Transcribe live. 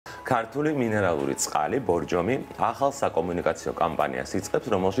ქართული მინერალური წყალი ბორჯომი ახალ საკომუნიკაციო კამპანიას იწყებს,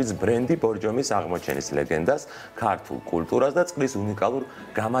 რომელშიც ბრენდი ბორჯომის აღმოჩენის ლეგენდას, ქართულ კულტურას და წყლის უნიკალურ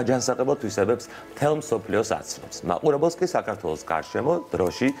გამაჯანსაღებელ თვისებებს მთელ მსოფლიოს აცნობს. მაყურებელს კი საქართველოს გარშემო,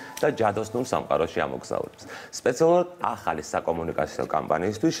 დროში და ჯადოსნურ სამყაროში ამოგზაურებს. სპეციალურად ახალი საკომუნიკაციო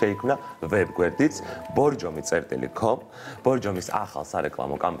კამპანიისთვის შეიქმნა ვებგვერდიც borjomi.com. ბორჯომის ახალ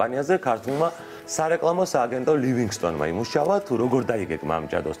სარეკლამო კამპანიაზე ქართულმა სარეკლამო სააგენტო ლივინგსტონმა იმუშავა, თუ როგორ დაიგეგმა ამ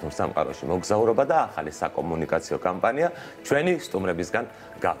ჯადოსნურ სამყაროში მოგზაურობა და ახალი საკომუნიკაციო კამპანია ჩვენი სტუმრებისგან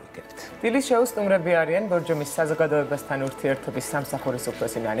გავიგებთ. დილის შოუს სტუმრები არიან ბორჯომის საზოგადოებასთან ურთიერთობის სამსახურის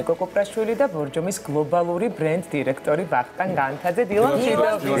უფროსი ნანიკო კუპრაშვილი და ბორჯომის გლობალური ბრენდ დირექტორი ვახტანგ განთაძე. დილა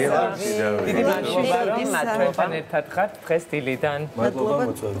დიდი მადლობა რომ ჩვენთან ერთად ხართ დღეს დილიდან.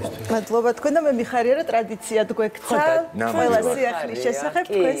 მადლობა თქვენ და მე მიხარია რომ ტრადიციად გვექცა ყველა სიახლის შესახებ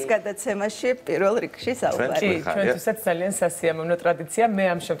თქვენს გადაცემაში პირველ რიგში საუბარი. ჩვენთვისაც ძალიან სასიამოვნო ტრადიცია. მე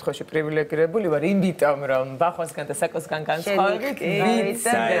ამ შემთხვევაში პრივილეგირებული ვარ, იმიტომ რომ ბახვასგან და საკოსგან განსხვავებით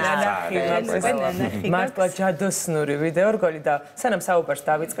მართლა ჯადოსნური ვიდეო რგოლი და სანამ საუბარს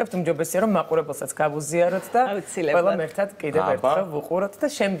დავიწყებთ, უმჯობესია რომ მაყურებელსაც გავუზიაროთ და ყველამ ერთად კიდევ ერთხელ ვუყუროთ და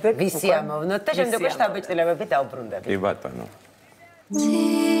შემდეგ ვისიამოვნოთ და შემდეგ შთაბეჭდილებებით დავბრუნდებით. კი ბატონო.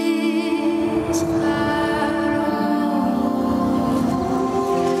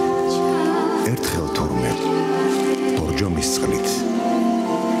 ერთხელ თურმე ბორჯომის წყლით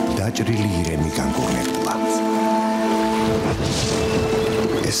დაჭრილი ირემი განკურნებულა.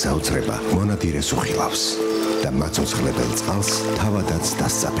 ეს საოცრება მონადირეს უხილავს და მაცოცხლებელ წყალს თავადაც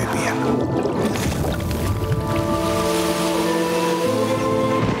დასწაფებია.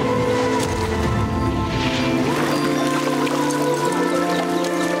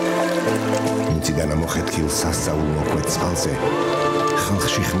 მიწიდან ამოხეთქილ სასწაულ მოხვედ წყალზე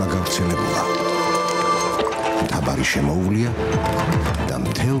ხალხში ხმა გავრცელებულა. თაბარი შემოუვლია და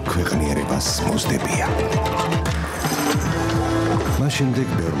მთელ ქვეყნიერებას მოსდებია. მას შემდეგ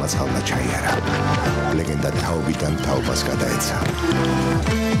ბევრმა წყალმა ჩაიარა. ლეგენდა თაობიდან თაობას გადაეცა.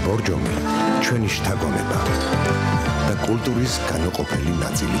 ბორჯომი ჩვენი შთაგონება და კულტურის განუყოფელი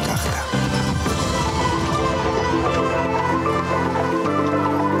ნაწილი გახდა.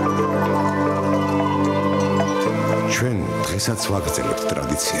 ჩვენ დღესაც ვაგრძელებთ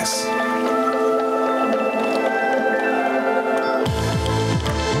ტრადიციას.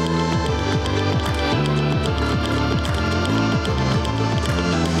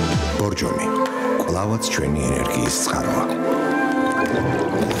 ბორჯომი კლავაც ჩვენი ენერგიის წყაროა.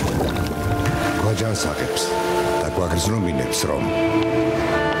 გვაჯანსაღებს და გვაგრძნობინებს, რომ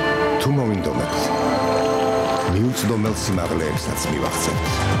თუ მოვინდომებთ, მიუწდომელ სიმაღლეებსაც მივახცევთ.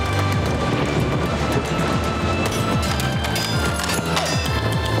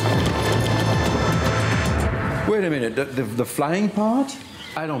 Wait a minute, the flying part?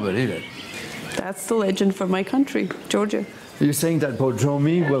 I don't believe it. That's the legend for my country, Georgia. You're saying that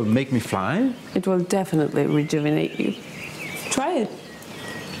Borjomi will make me fly? It will definitely rejuvenate you. Try it.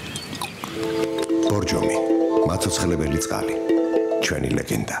 ბორჯომი, მაცოცხლებელი წყალი, ჩვენი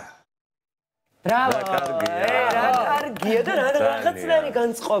ლეგენდა. ბრავო! კარგია და რაღაცნაირი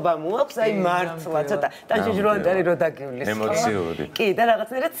განწყობა მოაქვს, აი მართლა ცოტა ტანჯეჟროანტარი რო დაგივლის. ემოციური. კი, და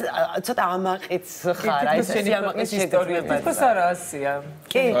რაღაცნაირად ცოტა ამაყიც ხარ, აი სიამაყის ისტორია. თქოს არა ასია.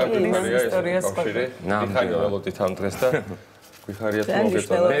 კი, ისტორიას ხშირი. ნამდვილად ველოდით ამ დღეს და გვიხარიათ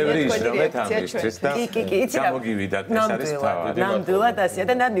მოგეწონა. ბევრი ისრომეთ ამისთვის და გამოგივიდათ, ეს არის თავი. ნამდვილად ასია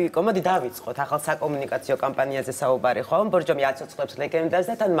და ნანიკო, მოდი დავიწყოთ ახალ საკომუნიკაციო კამპანიაზე საუბარი ხო? ბორჯომი აცოცხლებს ლეგენდას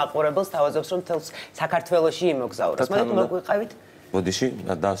და თან მაყურებელს თავაზობს რომ მთელ საქართველოში იმოგზაუროს. მოდი მოგვიყავით. ბოდიში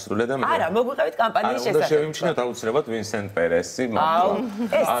დაასრულე და მე. არა, მოგვიყავით კამპანიის შესახებ. უნდა შევიმჩნიოთ აუცილებლად ვინსენტ პერესი, მაგრამ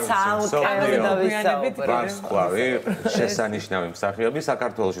ეს ცალკე დავისაუბრეთ. ვარსკვლავი, შესანიშნავი მსახიობი,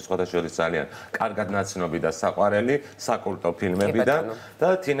 საქართველოში სხვადასხვა ძალიან კარგად ნაცნობი და საყვარელი საკულტო ფილმებიდან და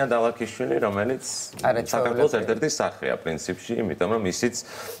თინა დალაქიშვილი, რომელიც საქართველოს ერთ-ერთი სახეა პრინციპში, იმიტომ რომ ისიც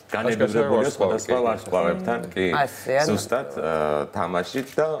განებივრებულია სხვადასხვა ვარსკვლავებთან, კი, ზუსტად თამაშით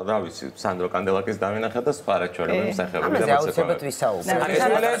და რა ვიცი, სანდრო კანდელაკის დავინახე და სხვა რაჩვენები მსახიობები და მოცეკვავები.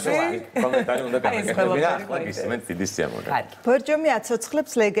 კომენტარი უნდა გამიგებინა, ახლა გისმენთ დიდი სიამოვნებით. ბორჯომი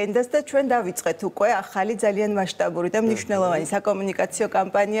აცოცხლებს ლეგენდას და ჩვენ დავიწყეთ უკვე ახალი ძალიან მასშტაბური და მნიშვნელოვანი საკომუნიკაციო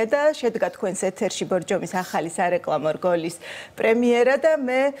კამპანია და შედგა თქვენს ეთერში ბორჯომის ახალი სარეკლამო რგოლის პრემიერა და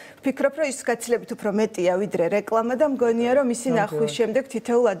მე ვფიქრობ, რომ ის გაცილებით უფრო მეტია ვიდრე რეკლამა და მგონია, რომ ისი ნახვის შემდეგ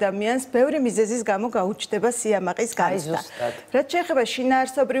თითოეულ ადამიანს ბევრი მიზეზის გამო გაუჩნდება სიამაყის განცდა. რაც შეეხება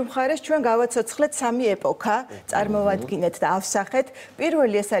შინაარსობრივ მხარეს, ჩვენ გავაცოცხლეთ სამი ეპოქა, წარმოვადგინეთ და ავსახეთ ნახეთ.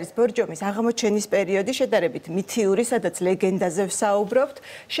 პირველი ეს არის ბორჯომის აღმოჩენის პერიოდი, შედარებით მითიური, სადაც ლეგენდაზე ვსაუბრობთ.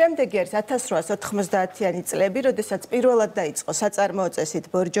 შემდეგი არის 1890-იანი წლები, როდესაც პირველად დაიწყო საწარმოო წესით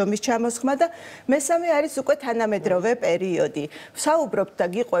ბორჯომის ჩამოსხმა და მესამე არის უკვე თანამედროვე პერიოდი. ვსაუბრობთ და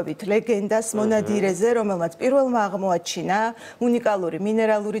გიყვებით ლეგენდას მონადირეზე, რომელმაც პირველმა აღმოაჩინა უნიკალური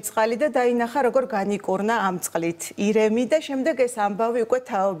მინერალური წყალი და დაინახა როგორ განიკურნა ამ წყლით ირემი და შემდეგ ეს ამბავი უკვე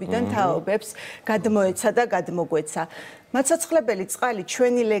თაობიდან თაობებს გადმოეცა და გადმოგვეცა. მაცოცხლებელი წყალი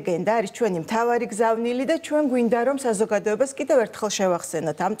ჩვენი ლეგენდა არის ჩვენი მთავარი გზავნილი და ჩვენ გვინდა რომ საზოგადოებას კიდევ ერთხელ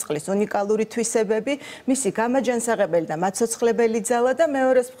შევახსენოთ ამ წყლის უნიკალური თვისებები, მისი გამაჯანსაღებელი და მაცოცხლებელი ძალა და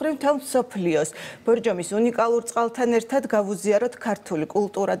მეორეს მხრივ მთელ მსოფლიოს ბორჯომის უნიკალურ წყალთან ერთად გავუზიაროთ ქართული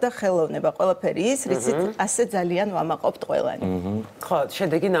კულტურა და ხელოვნება, ყველაფერი ის, რიცით ასე ძალიან ვამაყობთ ყველანი. ხო,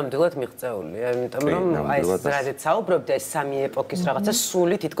 შედეგი ნამდვილად მიღწეულია, იმიტომ რომ აი ეს რაზეც საუბრობთ, ეს სამი ეპოქის რაღაცა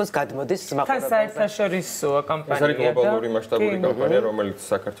სული თითქოს გადმოდის მაყურებელზე. თან საერთაშორისო კამპანია და მასშტაბური კამპანია, რომელიც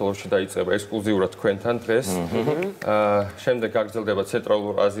საქართველოში დაიწყება ექსკლუზიურად თქვენთან დღეს. შემდეგ გაგრძელდება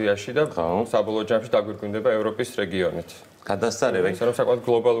ცენტრალურ აზიაში და საბოლოო ჯამში დაგვირგვინდება ევროპის რეგიონით. გადასწარები. ეს არის საკმაოდ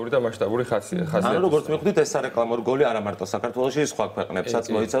გლობალური და მასშტაბური ხასიათი. ანუ როგორც მიხვდით, ეს სარეკლამო რგოლი არა მარტო საქართველოში, სხვა ქვეყნებსაც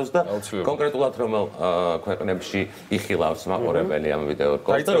მოიცავს და კონკრეტულად რომელ ქვეყნებში იხილავს მაყურებელი ამ ვიდეო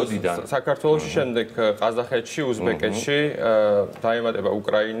რგოლს და როდიდან? საქართველოში, შემდეგ ყაზახეთში, უზბეკეთში, დაემატება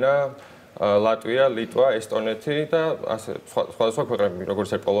უკრაინა, ლატვია, ლიტვა, ესტონეთი და ასე სხვადასხვა ქვეყნები, როგორც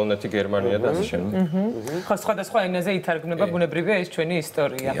არის პოლონეთი, გერმანია და ასე შემდეგ. ხო, სხვადასხვა ენაზე ითარგმნება ბუნებრივია ეს ჩვენი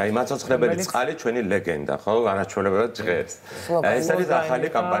ისტორია. აი, მაცოცხლებელი წყალი ჩვენი ლეგენდა, ხო? არაჩვეულებრივად ჟღერს. ეს არის ახალი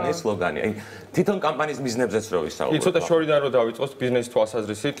კამპანიის სლოგანი. აი, თვითონ კამპანიის მიზნებზეც რო ვისაუბროთ. ცოტა შორიდან რო დავიწყოთ ბიზნესის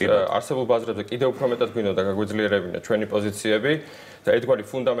თვალსაზრისით, არსებულ ბაზრებზე კიდევ უფრო მეტად გვინდოდა გაგვიძლიერებინა ჩვენი პოზიციები და ერთგვარი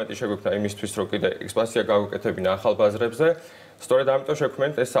ფუნდამენტი შეგვექნა იმისთვის, რომ კიდე ექსპანსია გავუკეთებინა ახალ ბაზრებზე. სწორედ ამიტომ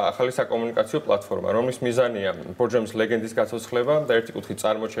შექმნით ეს ახალი საკომუნიკაციო პლატფორმა, რომლის მიზანია ბორჯომის ლეგენდის გაცოცხლება და ერთი კუთხით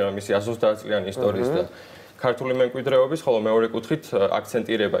წარმოჩენა მისი 130 წლიანი ისტორიის და ქართული მემკვიდრეობის, ხოლო მეორე კუთხით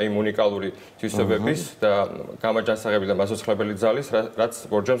აქცენტირება იმ უნიკალური თვისებების და გამაჯანსაღებელი და მასშტაბური ძალის, რაც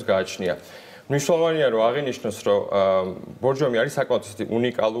ბორჯომს გააჩნია. მნიშვნელოვანია რომ აღინიშნოს, რომ ბორჯომი არის საკმაოდ ისეთი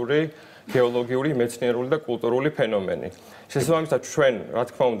უნიკალური გეოლოგიური, მეცნიერული და კულტურული ფენომენი. შესაბამისად ჩვენ, რა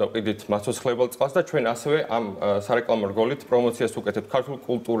თქმა უნდა, ვყიდით მაცოცხლებელ წყალს და ჩვენ ასევე ამ სარეკლამო რგოლით პრომოციას ვუკეთებთ ქართულ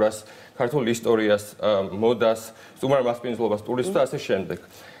კულტურას, ქართულ ისტორიას, მოდას, სტუმარ მასპინძლობას, ტურიზმს და ასე შემდეგ.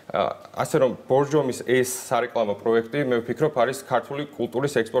 ასე რომ ბორჯომის ეს სარეკლამო პროექტი, მე ვფიქრობ, არის ქართული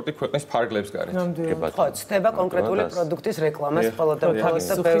კულტურის ექსპორტი ქვეყნის ფარგლებს გარეთ. ხო, ცდება კონკრეტული პროდუქტის რეკლამას, ხოლო და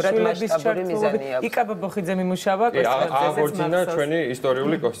ბევრად მასშტაბური მიზანია. იკაბა ბოხიძე მიმუშავა აღორძინა ჩვენი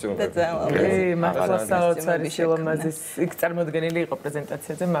ისტორიული კოსტიუმი. მართლა საოცარი შილომაზის იქ წარმოდგენილი იყო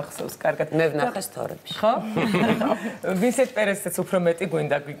პრეზენტაციაზე მახსოვს, კარგად. მე ვნახე სტორებში. ხო? ვინსენტ პერესიც უფრო მეტი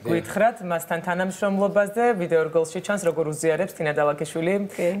გვინდა გითხრათ მასთან თანამშრომლობაზე, ვიდეო რგოლში ჩანს როგორ უზიარებს თინა დალაქიშვილი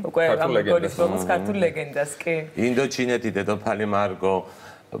უკვე ამ გოლის ბოლოს ქართულ ლეგენდას, კი. ინდოჩინეთი, დედოფალი მარგო,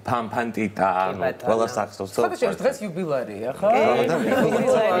 ფანფანტიტა, ყველა სახსოვს. ხოდა დღეს იუბილეარია, ხო?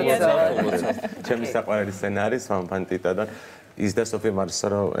 ჩემი საყვარელი სცენარი ფანფანტიტა და ის და სოფი მარსო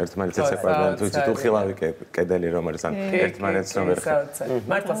რომ ერთმანეთს ეცეკვებიან თუ იცით უხილავი კედელი რომ არის ან ერთმანეთს რომ ერხა.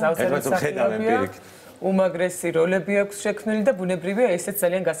 მართლა საოცარი უმაგრესი როლები აქვს შექმნილი და ბუნებრივია ესეც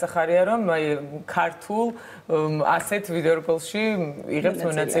ძალიან გასახარია რომ აი ქართულ ასეთ ვიდეო რგოლში იღებს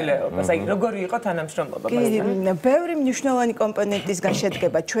მონაწილეობას. აი როგორი იყო თანამშრომლობა მასთან? ბევრი მნიშვნელოვანი კომპონენტისგან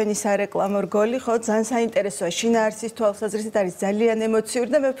შედგება ჩვენი სარეკლამო რგოლი, ხო, ძალიან საინტერესოა შინაარსის თვალსაზრისით არის ძალიან ემოციური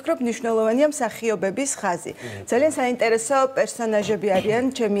და მე ვფიქრობ მნიშვნელოვანია მსახიობების ხაზი. ძალიან საინტერესო პერსონაჟები არიან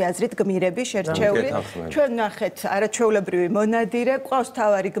ჩემი აზრით გმირები შერჩეული. ჩვენ ნახეთ არაჩვეულებრივი მონადირე, ყავს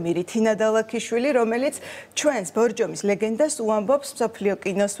თავარი გმირი თინა დალაქიშვილი, რომელიც ჩვენს ბორჯომის ლეგენდას უამბობს მსოფლიო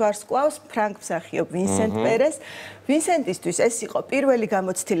კინოს ვარსკვლავს ფრანგ მსახიობ ვინსენტ პერეს. ვინსენტისთვის ეს იყო პირველი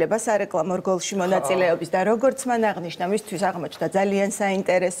გამოცდილება სარეკლამო რგოლში მონაწილეობის და როგორც მან აღნიშნა, მისთვის აღმოჩნდა ძალიან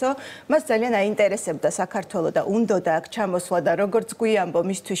საინტერესო, მას ძალიან აინტერესებდა საქართველო და უნდოდა აქ ჩამოსვლა და როგორც გვიამბო,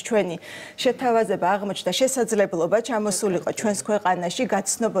 მისთვის ჩვენი შეთავაზება აღმოჩნდა შესაძლებლობა ჩამოსულიყო ჩვენს ქვეყანაში,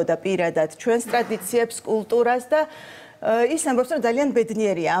 გაცნობოდა პირადად ჩვენს ტრადიციებს, კულტურას და ის ამბობს, რომ ძალიან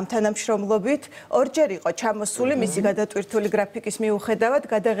ბედნიერია ამ თანამშრომლობით. ორჯერ იყო ჩამოსული მისი გადატვირთული გრაფიკის მიუხედავად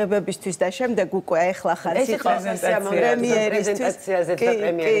გადაღებებისთვის და შემდეგ უკვე ახლა ხანს იყო პრემიერისთვის და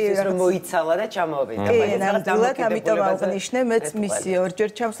პრემიერისთვის რომ მოიცალა და ჩამოვიდა. ნამდვილად, ამიტომ აღნიშნე მეც მისი ორჯერ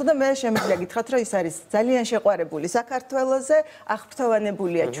ჩამოსვლა და მე შემიძლია გითხრათ, რომ ის არის ძალიან შეყვარებული საქართველოზე,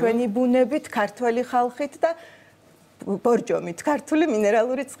 აღფრთოვანებულია ჩვენი ბუნებით, ქართველი ხალხით და ბორჯომით, ქართული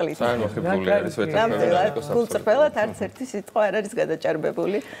მინერალური წყლით. წარმოხებული არის ნამდვილად, გულწრფელად არც ერთი სიტყვა არ არის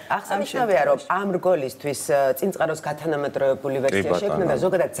გადაჭარბებული. აღსანიშნავია, რომ ამ რგოლისთვის წინწყაროს გათანამედროვებული ვერსია შექმნა და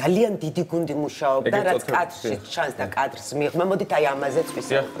ზოგადად ძალიან დიდი გუნდი მუშაობდა, რაც კადრში ჩანს და კადრს მიღმა. მოდით აი ამაზეც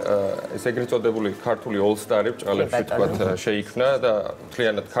ვისაუბროთ. ეს ეგრეთ წოდებული ქართული all-star-ი ბჭყალებში თქვათ შეიქმნა და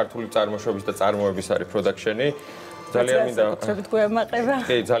მთლიანად ქართული წარმოშობის და წარმოების არის პროდაქშენი. ძალიან მინდა გვიამაყება.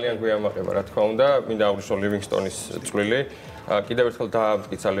 კი, ძალიან გვიამაყება, რა თქმა უნდა. მინდა აღვნიშნო ლივინგსტონის წვლილი. კიდევ ერთხელ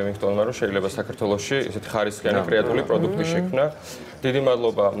დაამტკიცა ლივინგსტონმა, რომ შეიძლება საქართველოში ესეთი ხარისხიანი კრეატიული პროდუქტი შექმნა. დიდი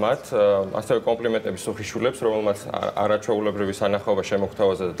მადლობა მათ, ასევე კომპლიმენტები სუხიშვილებს, რომელმაც არაჩვეულებრივი სანახაობა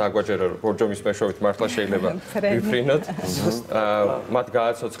შემოგთავაზა და დაგვაჯერა, რომ ბორჯომის მეშვეობით მართლა შეიძლება ვიფრინოთ. მათ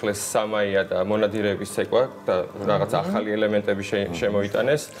გააცოცხლეს სამაია და მონადირეების ცეკვა და რაღაც ახალი ელემენტები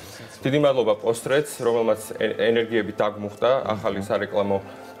შემოიტანეს. დიდი მადლობა პოსტრეთს, რომელმაც ენერგიები დაგმუხტა ახალი სარეკლამო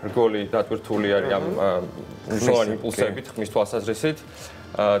რგოლი დატვირთული არის ამ მნიშვნელოვანი იმპულსებით ხმის თვალსაზრისით.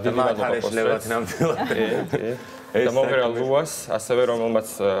 დიდი მადლობა პოსტრეთს. და მომღერალ ლუას, ასევე რომელმაც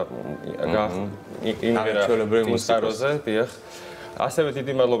იმერა ინსტაროზე, დიახ. ასევე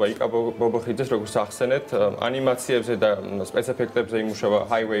დიდი მადლობა იკა ბობოხიძეს, როგორც ახსენეთ, ანიმაციებზე და სპეციფექტებზე იმუშავა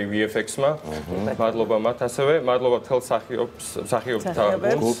Highway VFX-მა. მადლობა მათ, ასევე მადლობა თელ მსახიობთა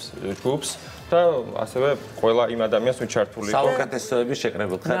ჯგუფს და ასევე ყველა იმ ადამიანს, ვინც ჩართული. საუკეთესოების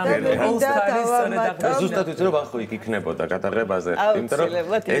შეკრებილ ხარ. ზუსტად ვიცი, რომ ახლა იქ იქნებოდა გადაღებაზე, იმიტომ რომ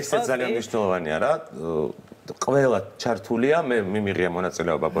ესეც ძალიან მნიშვნელოვანია რა. ყველა ჩართულია, მე მიმიღია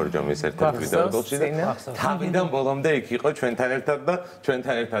მონაწილეობა ბორჯომის ერთ-ერთ ვიდეოკლიპში და თავიდან ბოლომდე იქ იყო ჩვენთან ერთად და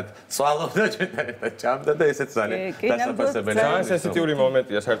ჩვენთან ერთად წვალობდა, ჩვენთან ერთად ჭამდა და ესეც ძალიან დასაფასებელია. ძალიან სენსიტიური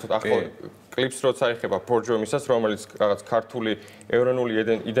მომენტია საერთოდ ახლა კლიპს როცა ეხება ბორჯომისას, რომელიც რაღაც ქართული ეროვნული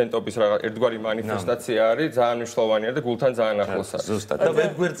იდენტობის რაღაც ერთგვარი მანიფესტაცია არის, ძალიან მნიშვნელოვანია და გულთან ძალიან ახლოს არის. ზუსტად. და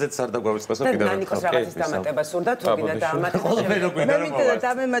ვებგვერდზეც არ დაგვავიწყესო კიდევ ერთხელ. ნიკოს რაღაცის დამატება სურდა, თუ გინდა დაამატებო. მე მინდა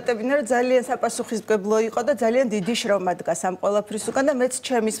დამემატებინა, რომ ძალიან საპასუხისმგებლო იყო და ძალიან დიდი შრომა დგას ამ ყველაფრის უკან და მეც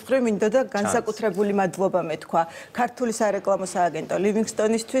ჩემის მხრივ მინდოდა განსაკუთრებული მადლობა მეთქვა ქართული სარეკლამო სააგენტო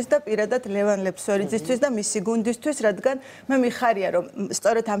ლივინგსტონისთვის და პირადად ლევან ლეფსორიძისთვის და მისი გუნდისთვის, რადგან მე მიხარია, რომ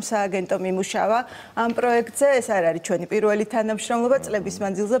სწორედ ამ სააგენტომ იმუშავა ამ პროექტზე. ეს არ არის ჩვენი პირველი თანამშრომლობა, წლების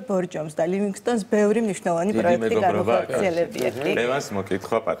მანძილზე ბორჯომს და ლივინგსტონს ბევრი მნიშვნელოვანი პროექტი განხორციელებიათ. ლევანს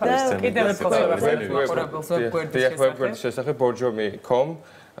მოკითხვა პატარის ვებგვერდის შესახებ borjomi.com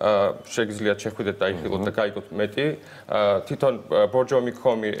შეგიძლიათ შეხვიდეთ და აიხილოთ და გაიგოთ მეტი. თვითონ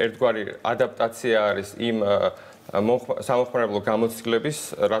borjomi.com-ი ერთგვარი ადაპტაცია არის იმ სამოხმარებლო გამოცდილების,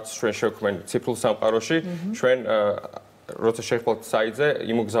 რაც ჩვენ შევქმნით ციფრულ სამყაროში. ჩვენ როცა შევხვალთ საიტზე,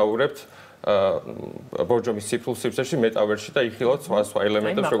 იმოგზაურებთ ბორჯომის ციფრულ სივრცეში მეტავერსში და იხილოთ სხვა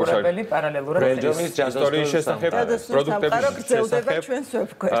ელემენტებს, როგორც არის პარალელურად ისტორიის შესახებ, პროდუქტების შესახებ. ჩვენს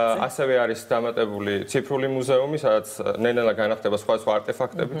ვებგვერდზე. ასევე არის დამატებული ციფრული მუზეუმი, სადაც ნელ-ნელა განახდება სხვა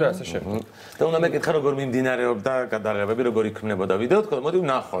არტეფაქტები და ასე შემდეგ. და უნდა მეკითხა, როგორ მიმდინარეობდა გადაღებები, როგორ იქმნებოდა ვიდეო, თქო, მოდი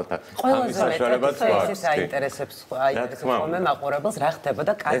ვნახოთ. ამის საშუალებაც გვაქვს. აინტერესებს ხოლმე მაყურებელს რა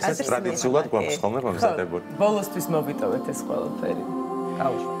ხდებოდა კადრში. ეს ტრადიციულად გვაქვს ხოლმე მომზადებული. ბოლოსთვის მოვიტოვეთ ეს ყველაფერი.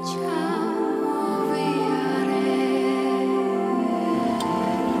 გაუშვათ.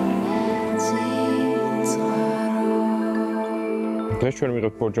 დღეს ჩვენ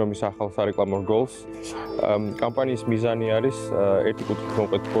მივიღებთ ბორჯომის ახალ სარეკლამო რგოლს. კამპანიის მიზანი არის ერთი კუთხით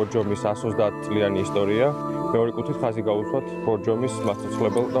მომყეთ ბორჯომის 130 წლიანი ისტორია, მეორე კუთხით ხაზი გაუსვათ ბორჯომის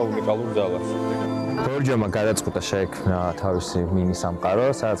მასწავლებელ და უნიკალურ ძალას. ბორჯომმა გადაწყვიტა შეექმნა თავისი მინი სამყარო,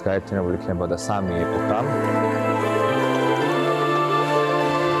 სადაც გაერთიანებული იქნებოდა სამი ეპოქა.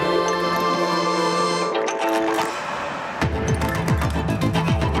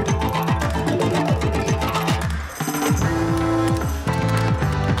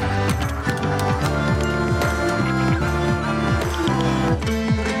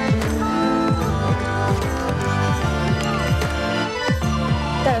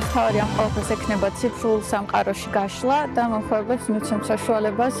 ყველაფერს ექნება ციფრულ სამყაროში გაშლა და მომხმარებლებს მიცემს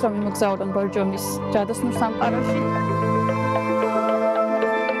საშუალებას, რომ იმოგზაურონ ბორჯომის ჯადოსნურ სამყაროში.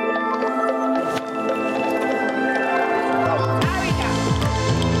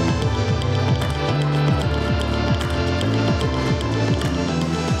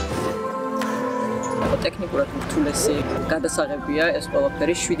 ტექნიკურად რთულესი გადასაღებია ეს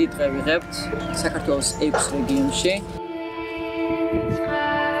ყველაფერი 7 დღე ვიღებთ საქართველოს 6 რეგიონში.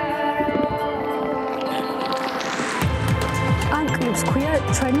 ქვია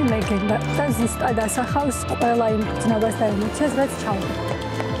ჩვენი ლეგენდა და ზუსტად ასახავს ყველა იმ გზნობას და ემოციას, რაც ჩავდგა.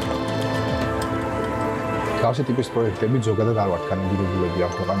 გავსი ტიპის პროექტები ზოგადად არ ვართ განადგურებულები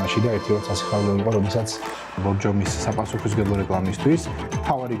ამ ქვეყანაში და ერთი რაც სასიხარულო იყო, როდესაც ბორჯომის საპასუხისმგებლო რეკლამისთვის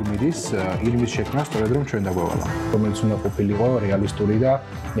მთავარი გმირის ირმის შექმნა სწორედ რომ ჩვენ დაგვევალა, რომელიც უნდა ყოფილიყო რეალისტური და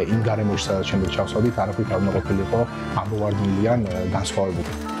იმ გარემოში სადაც შემდეგ ჩავსვადით, არაფრით არ უნდა ყოფილიყო ამოვარდნილი ან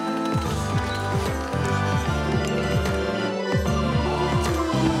განსხვავებული.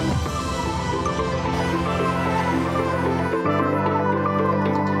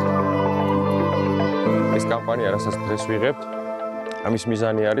 კამპანია, რასაც დღეს ვიღებთ, ამის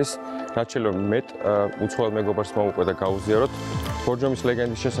მიზანი არის, რაც შეიძლება მეტ უცხოელ მეგობარს მოუყვე და გაუზიაროთ ბორჯომის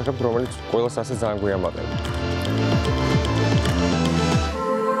ლეგენდის შესახებ, რომელიც ყველას ასე ძალიან გვიამაყენებს.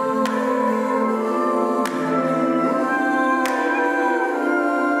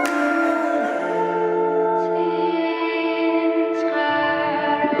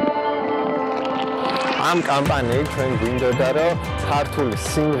 ამ კამპანიით ჩვენ გვინდოდა რომ ქართული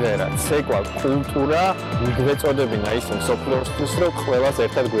სიმღერა, ცეკვა, კულტურა მიგვეწოდებინა ისე მსოფლიოსთვის, რომ ყველას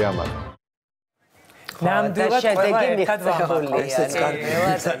ერთად გვიამაყენებს. ნამდვილად ყველა ერთად ვამაყობთ. ესეც კარგი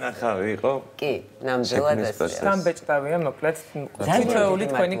სანახავი იყო. კი, ნამდვილად ეს. გამბეჭდავია მოკლედ თითოეული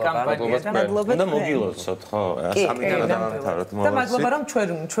თქვენი კამპანია და მადლობა. უნდა მოგილოცოთ, ხო? სამიდან დავამთავროთ მოვალს. და მადლობა რომ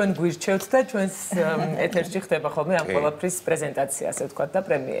ჩვენ გვირჩევთ და ჩვენს ეთერში ხდება ხოლმე ამ ყველაფრის პრეზენტაცია, ასე ვთქვათ და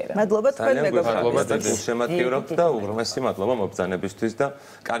პრემიერა. მადლობა თქვენ მეგობრებო. გულშემატკივრობთ და უღრმესი მადლობა მობრძანებისთვის და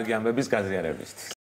კარგი ამბების გაზიარებისთვის.